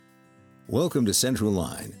Welcome to Central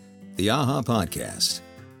Line, the AHA podcast.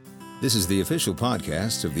 This is the official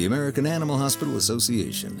podcast of the American Animal Hospital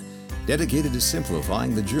Association, dedicated to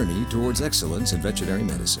simplifying the journey towards excellence in veterinary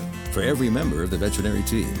medicine for every member of the veterinary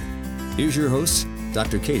team. Here's your host,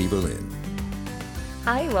 Dr. Katie Berlin.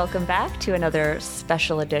 Hi, welcome back to another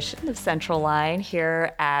special edition of Central Line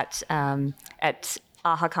here at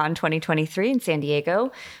AHACon 2023 in San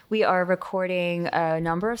Diego. We are recording a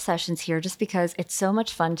number of sessions here just because it's so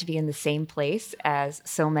much fun to be in the same place as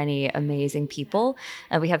so many amazing people.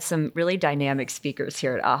 We have some really dynamic speakers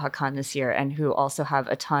here at AHACon this year and who also have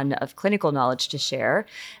a ton of clinical knowledge to share.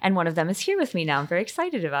 And one of them is here with me now. I'm very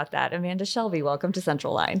excited about that. Amanda Shelby, welcome to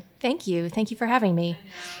Central Line. Thank you. Thank you for having me.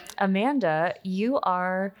 Amanda, you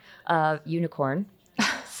are a unicorn /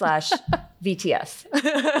 VTS.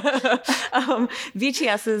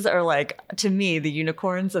 VTSs are like, to me, the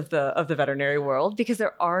unicorns of the veterinary world because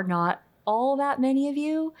there are not all that many of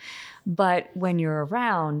you, but when you're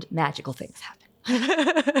around, magical things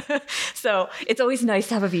happen. So it's always nice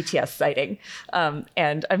to have a VTS sighting.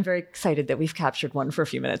 And I'm very excited that we've captured one for a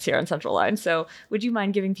few minutes here on Central Line. So would you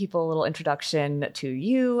mind giving people a little introduction to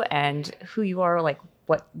you and who you are, like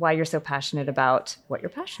why you're so passionate about what you're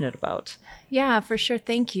passionate about? Yeah, for sure.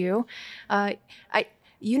 Thank you.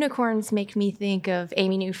 Unicorns make me think of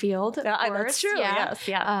Amy Newfield. That's true. Yeah. Yes.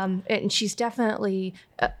 Yeah. And she's definitely,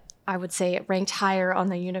 I would say, ranked higher on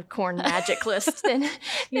the unicorn magic list than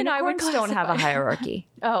I would classify. Don't have a hierarchy.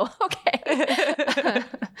 Oh, okay.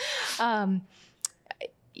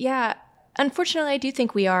 Yeah. Unfortunately, I do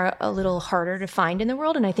think we are a little harder to find in the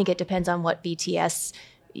world, and I think it depends on what VTS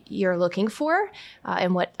you're looking for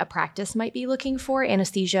and what a practice might be looking for.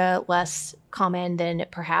 Anesthesia, less common than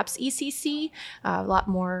perhaps ECC, a lot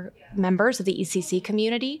more members of the ECC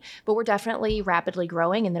community, but we're definitely rapidly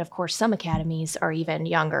growing. And then, of course, some academies are even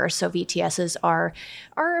younger. So VTSs are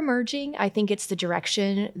emerging. I think it's the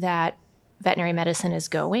direction that veterinary medicine is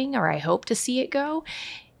going, or I hope to see it go.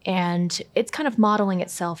 And it's kind of modeling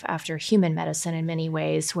itself after human medicine in many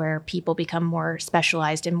ways, where people become more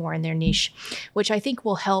specialized and more in their niche, which I think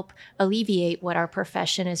will help alleviate what our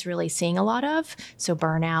profession is really seeing a lot of. So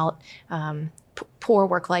burnout, poor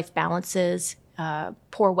work-life balances,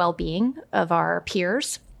 poor well-being of our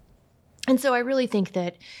peers. And so I really think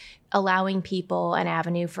that allowing people an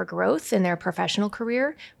avenue for growth in their professional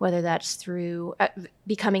career, whether that's through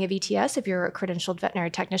becoming a VTS if you're a credentialed veterinary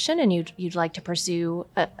technician and you'd like to pursue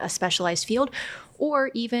a specialized field, or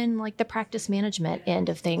even like the practice management end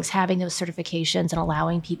of things, having those certifications and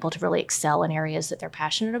allowing people to really excel in areas that they're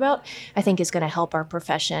passionate about, I think is going to help our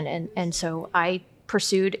profession. And so I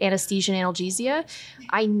pursued anesthesia and analgesia.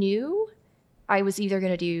 I knew I was either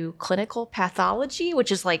going to do clinical pathology, which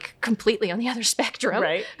is like completely on the other spectrum,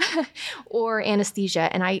 right, or anesthesia.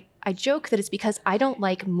 And I joke that it's because I don't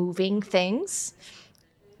like moving things,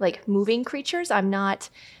 like moving creatures.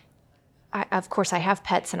 Of course, I have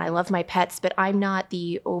pets and I love my pets, but I'm not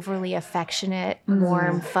the overly affectionate,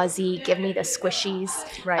 warm, fuzzy, give me the squishies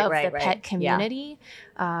of the pet community.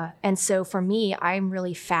 Yeah. And so for me, I'm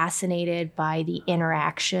really fascinated by the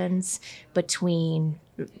interactions between,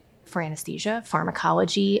 for anesthesia,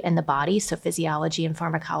 pharmacology and the body, so physiology and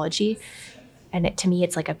pharmacology. And to me,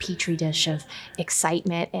 it's like a petri dish of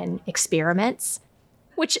excitement and experiments,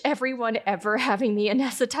 which everyone ever having me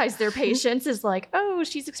anesthetize their patients is like, oh,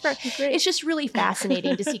 she's experimenting. It's just really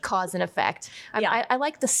fascinating to see cause and effect. I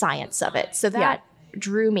like the science of it. So that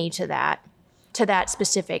drew me to that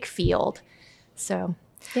specific field. So,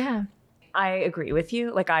 yeah. I agree with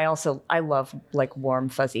you. Like, I love like warm,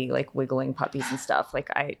 fuzzy, like wiggling puppies and stuff. Like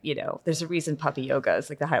there's a reason puppy yoga is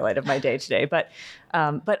like the highlight of my day today, but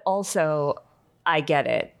also I get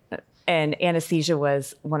it. And anesthesia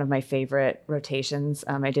was one of my favorite rotations.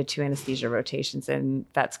 I did 2 anesthesia rotations in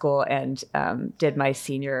vet school and did my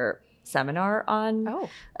senior seminar on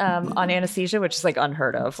anesthesia, which is like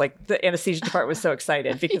unheard of. Like the anesthesia department was so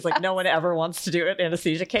excited because like no one ever wants to do an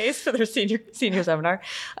anesthesia case for their senior seminar.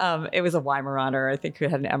 It was a Weimaraner, I think, who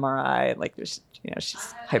had an MRI. Like there's,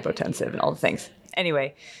 she's hypotensive and all the things.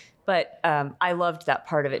 Anyway, but I loved that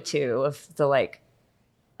part of it too, of the like,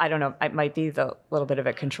 I don't know, it might be the little bit of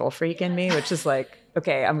a control freak in me, which is like,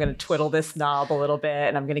 okay, I'm going to twiddle this knob a little bit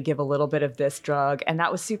and I'm going to give a little bit of this drug. And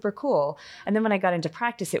that was super cool. And then when I got into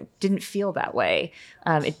practice, it didn't feel that way.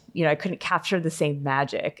 I couldn't capture the same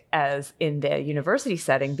magic as in the university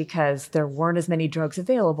setting because there weren't as many drugs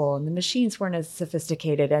available and the machines weren't as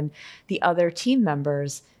sophisticated and the other team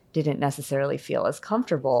members didn't necessarily feel as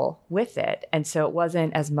comfortable with it. And so it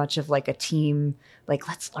wasn't as much of like a team, like,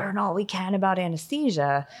 let's learn all we can about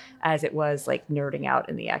anesthesia as it was like nerding out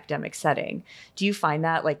in the academic setting. Do you find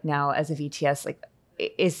that like now as a VTS, like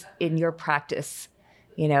is in your practice,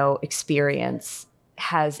 experience,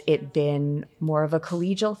 has it been more of a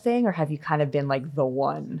collegial thing, or have you kind of been like the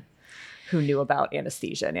one who knew about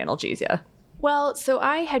anesthesia and analgesia? Well, so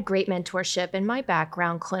I had great mentorship, and my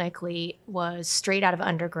background clinically was straight out of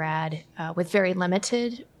undergrad with very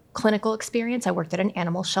limited clinical experience. I worked at an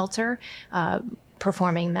animal shelter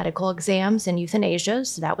performing medical exams and euthanasia.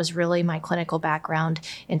 So that was really my clinical background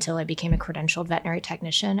until I became a credentialed veterinary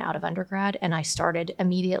technician out of undergrad. And I started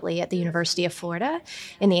immediately at the University of Florida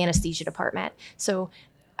in the anesthesia department. So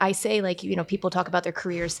I say, people talk about their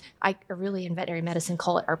careers. I really, in veterinary medicine,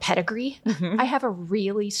 call it our pedigree. Mm-hmm. I have a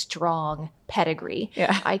really strong pedigree.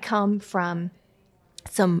 Yeah. I come from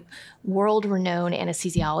some world-renowned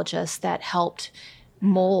anesthesiologists that helped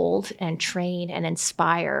mold and train and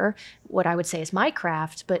inspire what I would say is my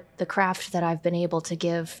craft, but the craft that I've been able to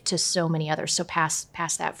give to so many others. So pass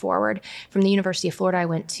that forward. From the University of Florida, I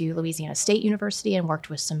went to Louisiana State University and worked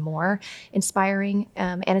with some more inspiring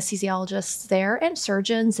anesthesiologists there, and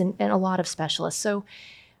surgeons and a lot of specialists. So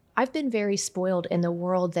I've been very spoiled in the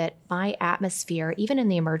world that my atmosphere, even in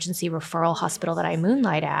the emergency referral hospital that I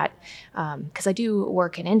moonlight at, because I do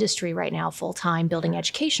work in industry right now full-time building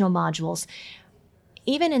educational modules,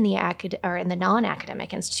 even in the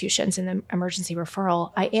non-academic institutions in the emergency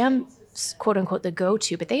referral, I am quote unquote the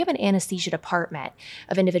go-to, but they have an anesthesia department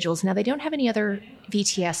of individuals. Now, they don't have any other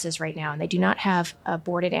VTSs right now, and they do not have a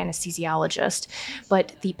boarded anesthesiologist,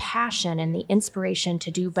 but the passion and the inspiration to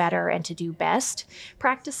do better and to do best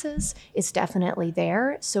practices is definitely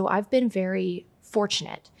there. So I've been very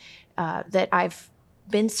fortunate that I've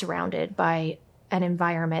been surrounded by an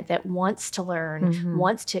environment that wants to learn, mm-hmm.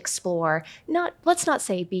 wants to explore, let's not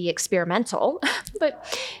say be experimental,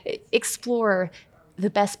 but explore the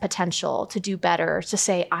best potential to do better, to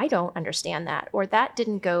say, I don't understand that, or that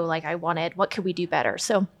didn't go like I wanted. What could we do better?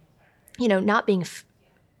 So, not being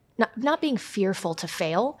fearful to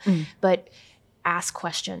fail, but ask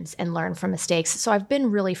questions and learn from mistakes. So I've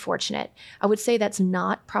been really fortunate. I would say that's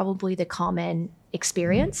not probably the common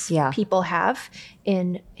experience people have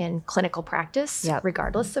in clinical practice,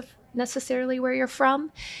 regardless of necessarily where you're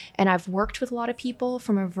from. And I've worked with a lot of people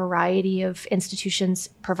from a variety of institutions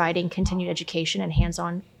providing continued education and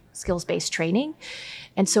hands-on skills-based training.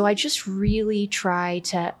 And so I just really try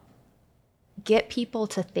to get people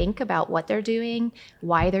to think about what they're doing,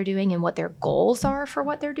 why they're doing, and what their goals are for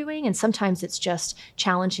what they're doing. And sometimes it's just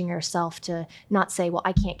challenging yourself to not say, well,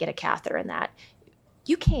 I can't get a catheter in that.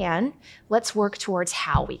 You can. Let's work towards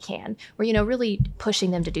how we can. Or, really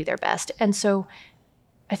pushing them to do their best. And so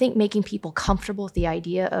I think making people comfortable with the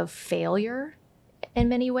idea of failure in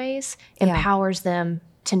many ways empowers them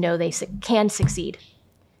to know they can succeed.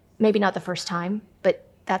 Maybe not the first time, but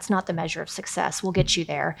that's not the measure of success. We'll get you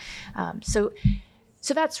there. So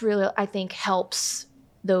that's really, I think, helps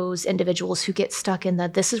those individuals who get stuck in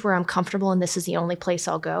this is where I'm comfortable and this is the only place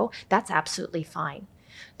I'll go. That's absolutely fine.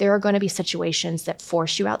 There are going to be situations that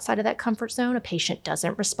force you outside of that comfort zone. A patient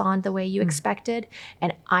doesn't respond the way you expected,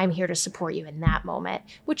 and I'm here to support you in that moment,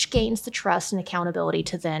 which gains the trust and accountability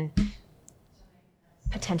to then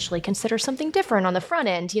potentially consider something different on the front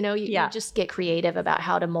end. You just get creative about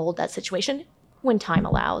how to mold that situation when time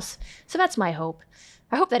allows. So that's my hope.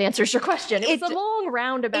 I hope that answers your question. It's a long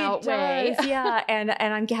roundabout way. Yeah. And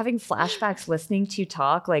I'm having flashbacks listening to you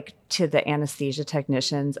talk to the anesthesia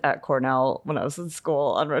technicians at Cornell when I was in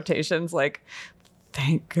school on rotations.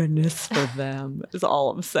 Thank goodness for them is all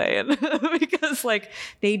I'm saying. Because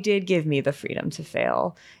they did give me the freedom to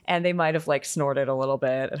fail, and they might have snorted a little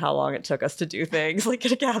bit at how long it took us to do things,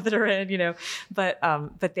 get a catheter in, but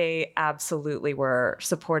they absolutely were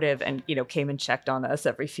supportive and, came and checked on us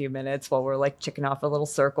every few minutes while we're checking off the little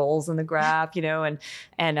circles in the graph,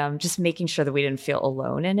 and just making sure that we didn't feel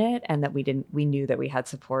alone in it, and that we knew that we had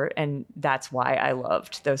support. And that's why I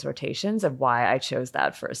loved those rotations and why I chose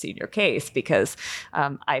that for a senior case, because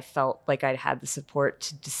I felt like I'd had the support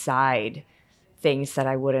to decide things that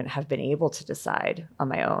I wouldn't have been able to decide on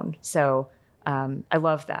my own. So I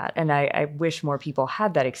love that. And I wish more people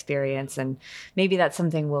had that experience. And maybe that's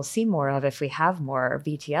something we'll see more of if we have more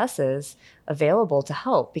VTSs available to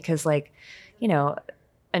help. Because an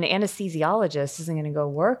anesthesiologist isn't going to go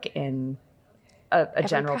work in a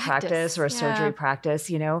general practice or a surgery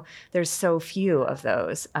practice. There's so few of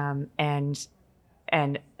those. And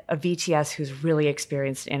a VTS who's really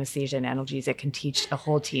experienced anesthesia and analgesia can teach a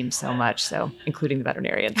whole team so much, so including the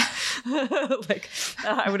veterinarians.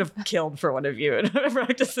 I would have killed for one of you in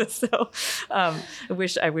practices. So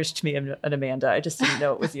I wished me an Amanda. I just didn't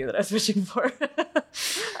know it was you that I was wishing for.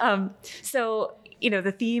 So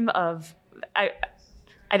the theme of, I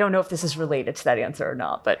don't know if this is related to that answer or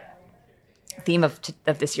not, but theme of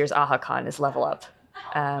this year's AHACon is level up.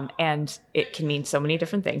 And it can mean so many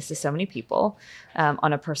different things to so many people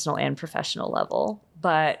on a personal and professional level.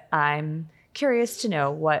 But I'm curious to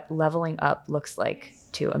know what leveling up looks like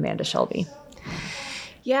to Amanda Shelby.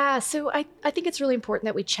 Yeah, so I think it's really important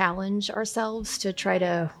that we challenge ourselves to try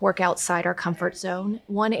to work outside our comfort zone.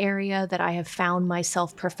 One area that I have found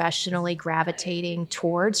myself professionally gravitating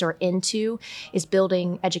towards or into is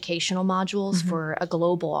building educational modules for a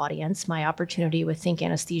global audience. My opportunity with Think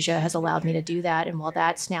Anesthesia has allowed me to do that. And while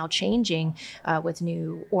that's now changing with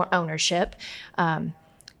new ownership,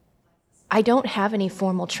 I don't have any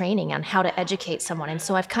formal training on how to educate someone. And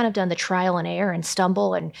so I've kind of done the trial and error and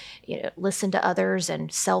stumble and listen to others and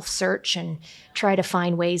self-search and try to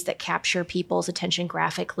find ways that capture people's attention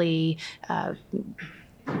graphically,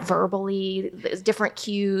 verbally, different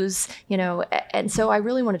cues, And so I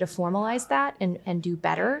really wanted to formalize that and do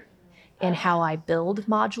better in how I build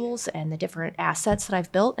modules and the different assets that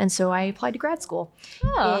I've built. And so I applied to grad school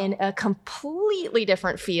in a completely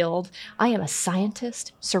different field. I am a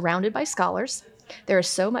scientist surrounded by scholars. There is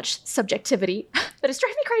so much subjectivity that is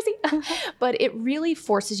driving me crazy, but it really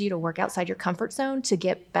forces you to work outside your comfort zone to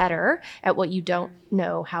get better at what you don't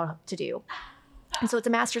know how to do. And so it's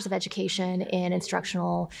a master's of education in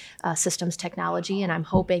instructional systems technology. And I'm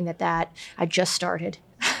hoping that I just started.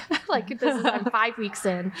 I'm 5 weeks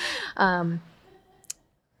in.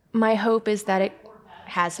 My hope is that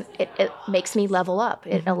it makes me level up.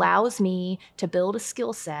 It allows me to build a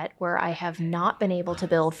skill set where I have not been able to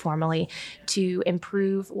build formally to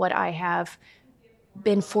improve what I have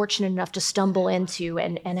been fortunate enough to stumble into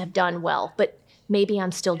and have done well. But maybe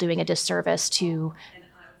I'm still doing a disservice to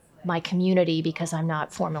my community because I'm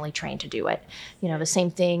not formally trained to do it. The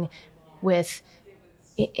same thing with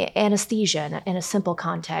anesthesia in a simple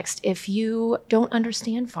context. If you don't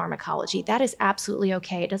understand pharmacology, that is absolutely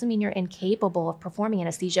okay. It doesn't mean you're incapable of performing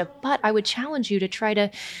anesthesia, but I would challenge you to try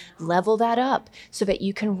to level that up so that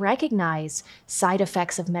you can recognize side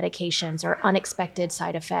effects of medications or unexpected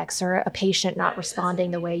side effects or a patient not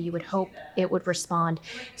responding the way you would hope it would respond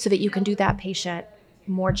so that you can do that patient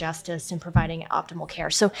more justice in providing optimal care.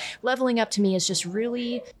 So leveling up to me is just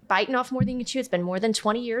really biting off more than you can chew. It's been more than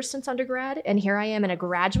 20 years since undergrad, and here I am in a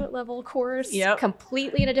graduate level course,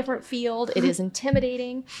 completely in a different field. It is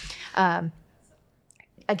intimidating.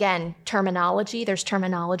 Again, terminology. There's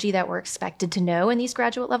terminology that we're expected to know in these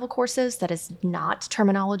graduate level courses that is not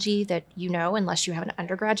terminology that you know unless you have an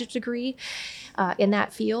undergraduate degree in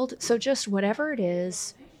that field. So just whatever it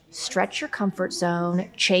is, stretch your comfort zone,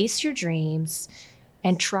 chase your dreams,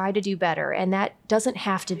 and try to do better. And that doesn't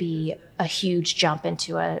have to be a huge jump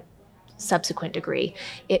into a subsequent degree.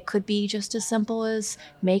 It could be just as simple as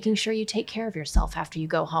making sure you take care of yourself after you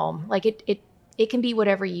go home. It can be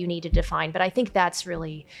whatever you need to define, but I think that's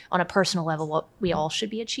really, on a personal level, what we all should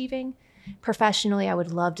be achieving. Professionally, I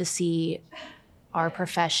would love to see our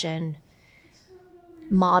profession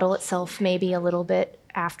model itself maybe a little bit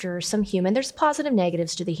after some human. There's positive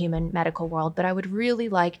negatives to the human medical world, but I would really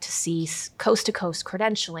like to see coast-to-coast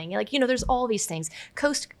credentialing. There's all these things.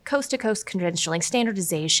 Coast-to-coast credentialing,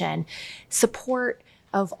 standardization, support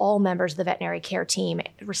of all members of the veterinary care team,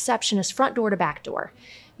 receptionists, front door to back door.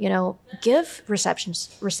 Give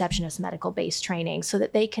receptionists medical-based training so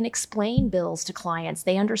that they can explain bills to clients.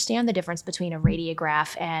 They understand the difference between a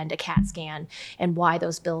radiograph and a CAT scan and why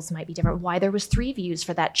those bills might be different, why there was 3 views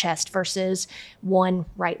for that chest versus 1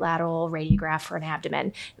 right lateral radiograph for an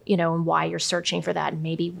abdomen, and why you're searching for that and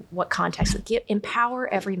maybe what context.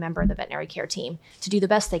 Empower every member of the veterinary care team to do the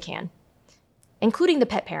best they can, including the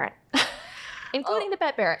pet parent. The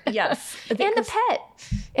pet parent. Yes. And the pet.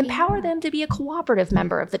 Empower them to be a cooperative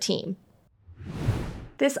member of the team.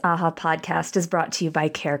 This AHA podcast is brought to you by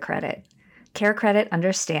Care Credit. Care Credit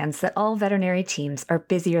understands that all veterinary teams are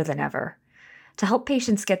busier than ever. To help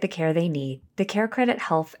patients get the care they need, the Care Credit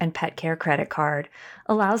Health and Pet Care Credit Card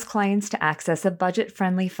allows clients to access a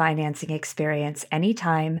budget-friendly financing experience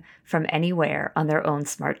anytime, from anywhere on their own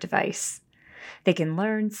smart device. They can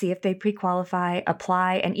learn, see if they pre-qualify,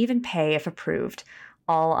 apply, and even pay if approved,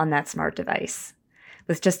 all on that smart device.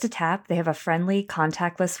 With just a tap, they have a friendly,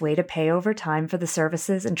 contactless way to pay over time for the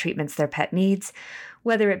services and treatments their pet needs,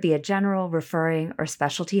 whether it be a general, referring, or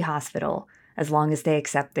specialty hospital, as long as they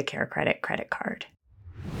accept the Care Credit credit card.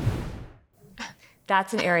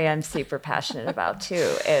 That's an area I'm super passionate about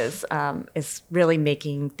too, is really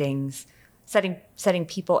making things, setting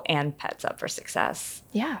people and pets up for success.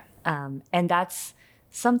 Yeah. And that's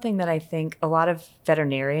something that I think a lot of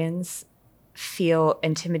veterinarians feel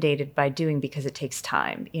intimidated by doing because it takes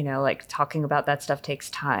time. Like talking about that stuff takes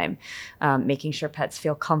time. Making sure pets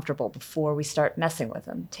feel comfortable before we start messing with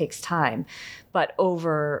them takes time. But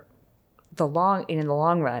in the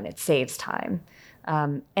long run, it saves time.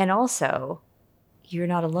 And also, you're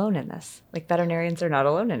not alone in this. Like veterinarians are not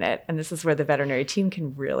alone in it. And this is where the veterinary team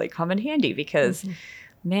can really come in handy because,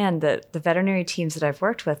 man, the veterinary teams that I've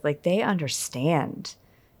worked with, like they understand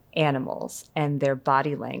animals and their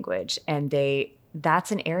body language. And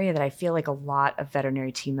that's an area that I feel like a lot of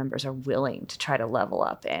veterinary team members are willing to try to level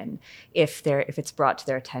up in if it's brought to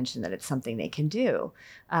their attention that it's something they can do.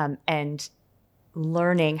 And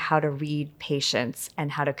learning how to read patients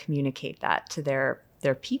and how to communicate that to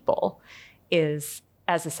their people is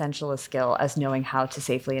as essential a skill as knowing how to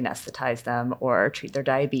safely anesthetize them or treat their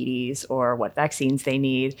diabetes or what vaccines they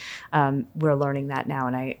need. We're learning that now,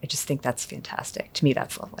 and I just think that's fantastic. To me,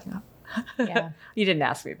 that's leveling up. Yeah. You didn't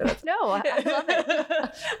ask me, but that's... No, I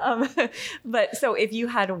love it. But so if you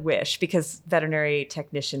had a wish, because Veterinary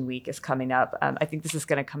Technician Week is coming up, I think this is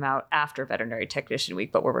going to come out after Veterinary Technician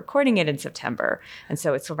Week, but we're recording it in September. And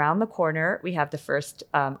so it's around the corner. We have the first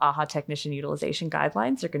AHA Technician Utilization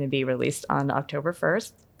Guidelines. They're going to be released on October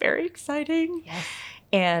 1st. Very exciting. Yes.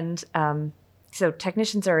 And so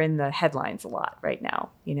technicians are in the headlines a lot right now,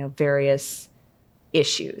 various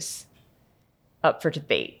issues up for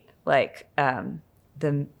debate. Like I'm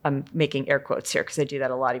making air quotes here because I do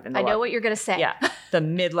that a lot. Even though I know what you're going to say. Yeah, the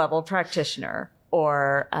mid-level practitioner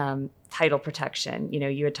or title protection.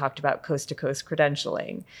 You had talked about coast-to-coast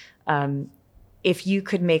credentialing. If you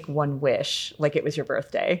could make one wish, like it was your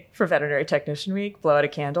birthday for Veterinary Technician Week, blow out a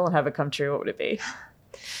candle and have it come true, what would it be?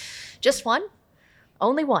 Just one?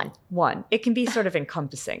 Only one? One. It can be sort of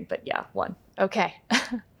encompassing, but yeah, one. Okay.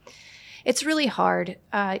 It's really hard.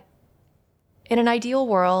 In an ideal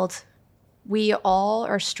world, we all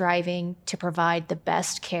are striving to provide the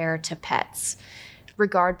best care to pets,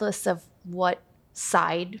 regardless of what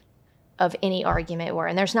side of any argument we're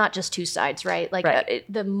in. There's not just two sides, right? Like right.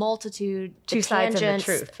 The multitude, two the sides tangents,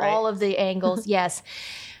 and the truth, right? All of the angles. Yes.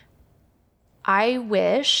 I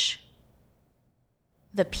wish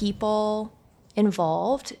the people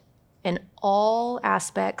involved in all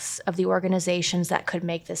aspects of the organizations that could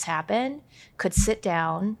make this happen could sit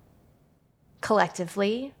down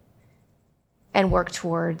collectively and work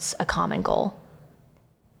towards a common goal.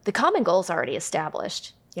 The common goal is already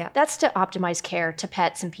established. Yeah. That's to optimize care to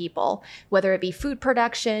pets and people, whether it be food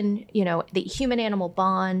production, the human-animal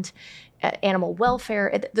bond, animal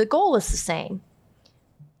welfare. The goal is the same.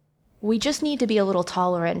 We just need to be a little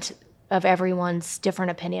tolerant of everyone's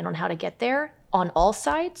different opinion on how to get there on all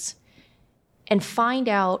sides and find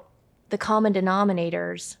out the common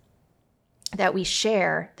denominators that we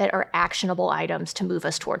share that are actionable items to move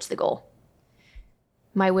us towards the goal.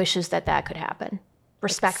 My wish is that could happen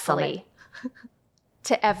respectfully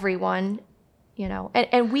to everyone,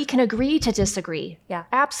 and we can agree to disagree. Yeah,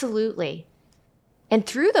 absolutely. And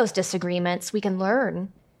through those disagreements, we can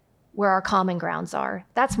learn where our common grounds are.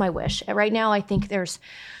 That's my wish. Right now, I think there's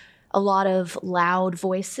a lot of loud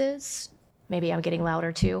voices. Maybe I'm getting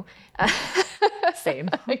louder too. Same.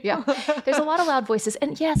 Yeah. There's a lot of loud voices.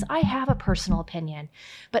 And yes, I have a personal opinion,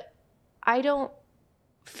 but I don't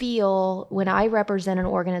feel when I represent an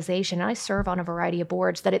organization, and I serve on a variety of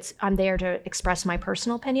boards, that I'm there to express my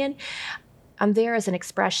personal opinion. I'm there as an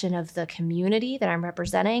expression of the community that I'm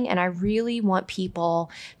representing. And I really want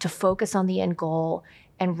people to focus on the end goal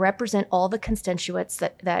and represent all the constituents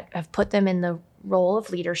that have put them in the role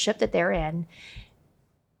of leadership that they're in,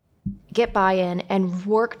 get buy-in, and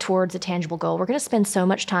work towards a tangible goal. We're going to spend so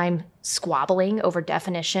much time squabbling over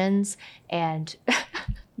definitions and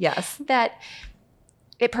yes, that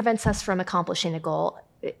it prevents us from accomplishing the goal.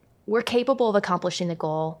 We're capable of accomplishing the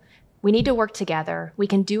goal. We need to work together. We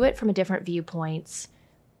can do it from different viewpoints.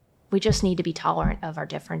 We just need to be tolerant of our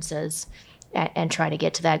differences and try to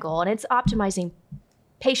get to that goal. And it's optimizing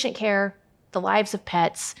patient care, the lives of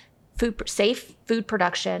pets, safe food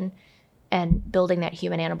production, and building that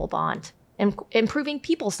human-animal bond and improving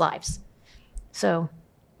people's lives. So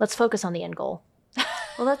let's focus on the end goal.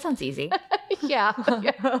 Well, that sounds easy. Yeah.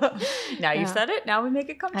 Now you said it. Now we make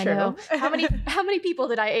it come I true. know. How many people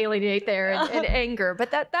did I alienate there and anger?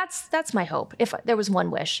 But that's my hope. If there was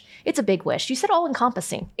one wish, it's a big wish. You said all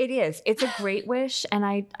encompassing. It is. It's a great wish, and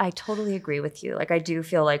I totally agree with you. Like I do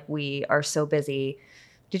feel like we are so busy.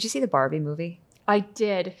 Did you see the Barbie movie? I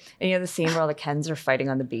did. And the scene where all the Kens are fighting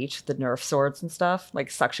on the beach with the Nerf swords and stuff,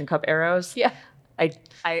 like suction cup arrows. Yeah.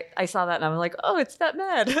 I saw that and I'm like, oh, it's that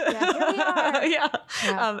mad. Yeah, here we are.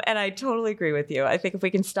 Yeah. And I totally agree with you. I think if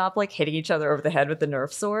we can stop like hitting each other over the head with the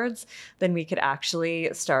Nerf swords, then we could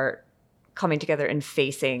actually start coming together and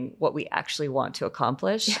facing what we actually want to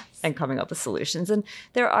accomplish and coming up with solutions. And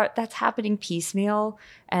that's happening piecemeal,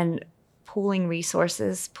 and pooling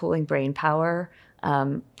resources, pooling brain power,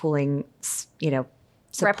 pooling, support.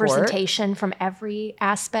 Representation from every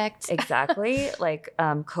aspect. Exactly. Like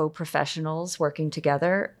co-professionals working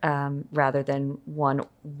together rather than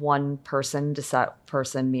one person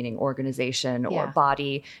meaning organization or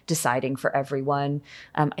body deciding for everyone.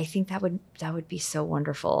 I think that would be so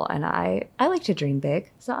wonderful. And I like to dream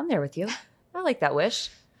big. So I'm there with you. I like that wish.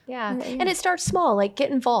 Yeah. And it starts small, like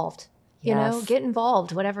get involved. You know, get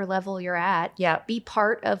involved, whatever level you're at. Yeah. Be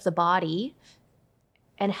part of the body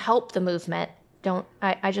and help the movement.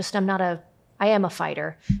 I am a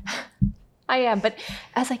fighter. I am. But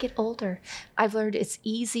as I get older, I've learned it's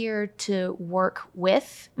easier to work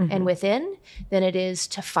with and within than it is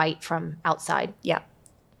to fight from outside. Yeah,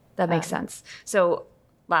 that makes sense. So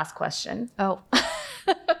last question. Oh,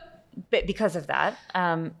 But because of that,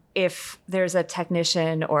 if there's a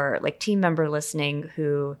technician or like team member listening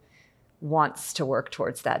who wants to work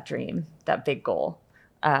towards that dream, that big goal,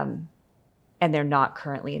 and they're not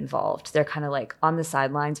currently involved, they're kind of like on the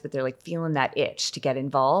sidelines, but they're like feeling that itch to get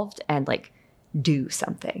involved and like do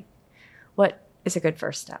something. What is a good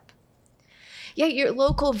first step? Yeah, your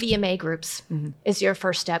local VMA groups is your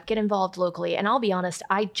first step. Get involved locally. And I'll be honest,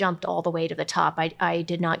 I jumped all the way to the top. I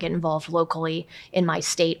did not get involved locally in my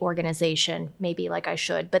state organization, maybe like I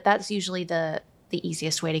should, but that's usually the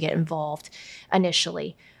easiest way to get involved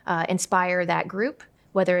initially. Inspire that group,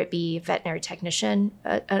 whether it be veterinary technician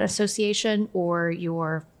an association or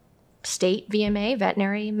your state VMA,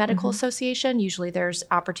 veterinary medical association. Usually there's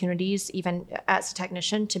opportunities, even as a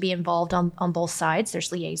technician, to be involved on both sides.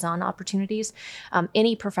 There's liaison opportunities.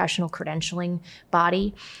 Any professional credentialing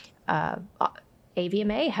body,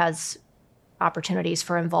 AVMA has opportunities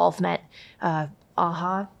for involvement.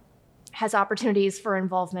 AHA has opportunities for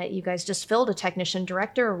involvement. You guys just filled a technician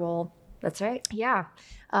director role. That's right. Yeah.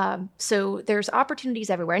 So there's opportunities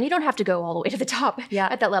everywhere, and you don't have to go all the way to the top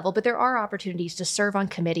at that level, but there are opportunities to serve on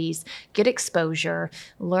committees, get exposure,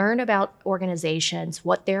 learn about organizations,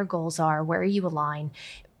 what their goals are, where you align.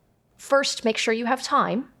 First, make sure you have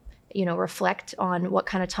time. Reflect on what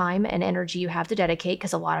kind of time and energy you have to dedicate,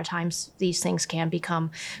 because a lot of times these things can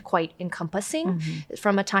become quite encompassing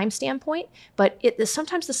from a time standpoint. But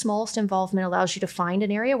sometimes the smallest involvement allows you to find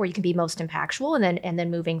an area where you can be most impactful, and then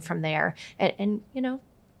moving from there. And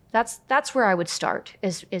that's where I would start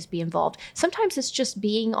is be involved. Sometimes it's just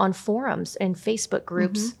being on forums and Facebook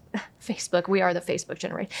groups. Facebook, we are the Facebook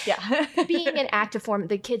generation. Yeah. Being an active forum.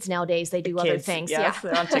 The kids nowadays, they do other things. Yes,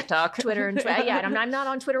 they're on TikTok. Twitter and and I'm not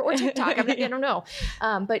on Twitter or TikTok. I don't know.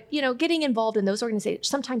 But getting involved in those organizations,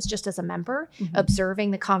 sometimes just as a member,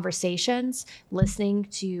 observing the conversations, listening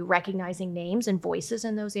to recognizing names and voices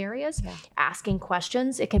in those areas, asking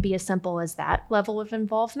questions. It can be as simple as that level of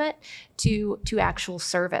involvement to actual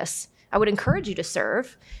service. I would encourage you to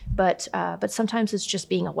serve, but sometimes it's just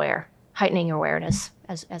being aware. Heightening your awareness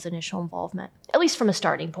as initial involvement, at least from a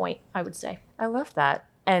starting point, I would say. I love that.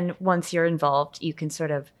 And once you're involved, you can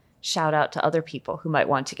sort of shout out to other people who might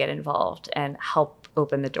want to get involved and help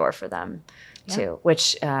open the door for them too,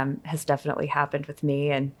 which has definitely happened with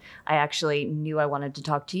me. And I actually knew I wanted to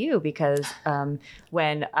talk to you because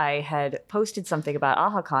when I had posted something about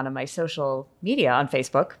AHACon on my social media on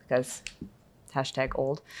Facebook, because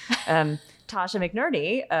 #old, Tasha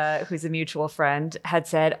McNerney, who's a mutual friend, had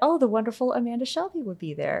said, "Oh, the wonderful Amanda Shelby would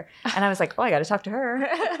be there." And I was like, "Oh, I got to talk to her."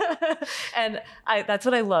 And that's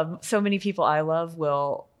what I love. So many people I love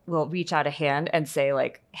will reach out a hand and say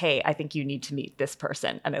like, "Hey, I think you need to meet this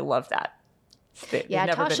person." And I love that.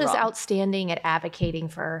 Tasha's outstanding at advocating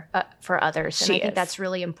for others. And I think that's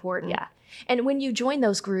really important. Yeah. And when you join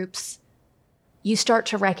those groups, you start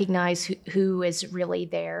to recognize who is really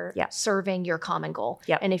there serving your common goal.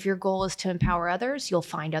 Yep. And if your goal is to empower others, you'll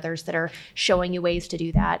find others that are showing you ways to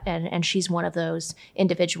do that. And she's one of those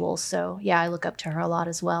individuals. So I look up to her a lot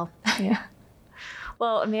as well. Yeah.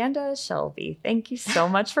 Well, Amanda Shelby, thank you so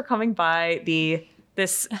much for coming by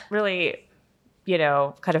this really,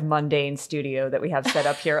 kind of mundane studio that we have set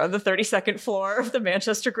up here on the 32nd floor of the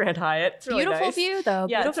Manchester Grand Hyatt. It's really beautiful nice. View, though.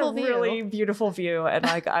 Yeah, beautiful it's a really beautiful view. And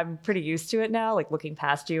I'm pretty used to it now, like looking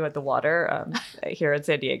past you at the water here in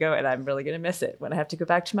San Diego. And I'm really going to miss it when I have to go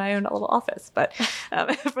back to my own little office. But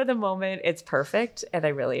for the moment, it's perfect. And I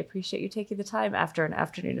really appreciate you taking the time after an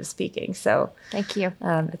afternoon of speaking. So thank you.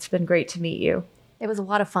 It's been great to meet you. It was a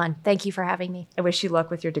lot of fun. Thank you for having me. I wish you luck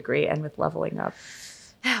with your degree and with leveling up.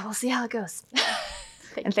 We'll see how it goes.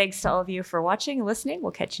 Thanks to all of you for watching and listening.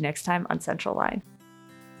 We'll catch you next time on Central Line.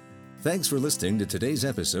 Thanks for listening to today's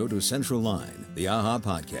episode of Central Line, the AHA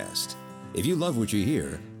podcast. If you love what you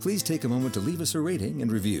hear, please take a moment to leave us a rating and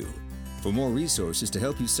review. For more resources to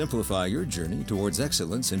help you simplify your journey towards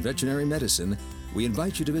excellence in veterinary medicine, we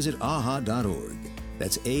invite you to visit AAHA.org.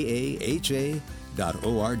 That's AAHA.org.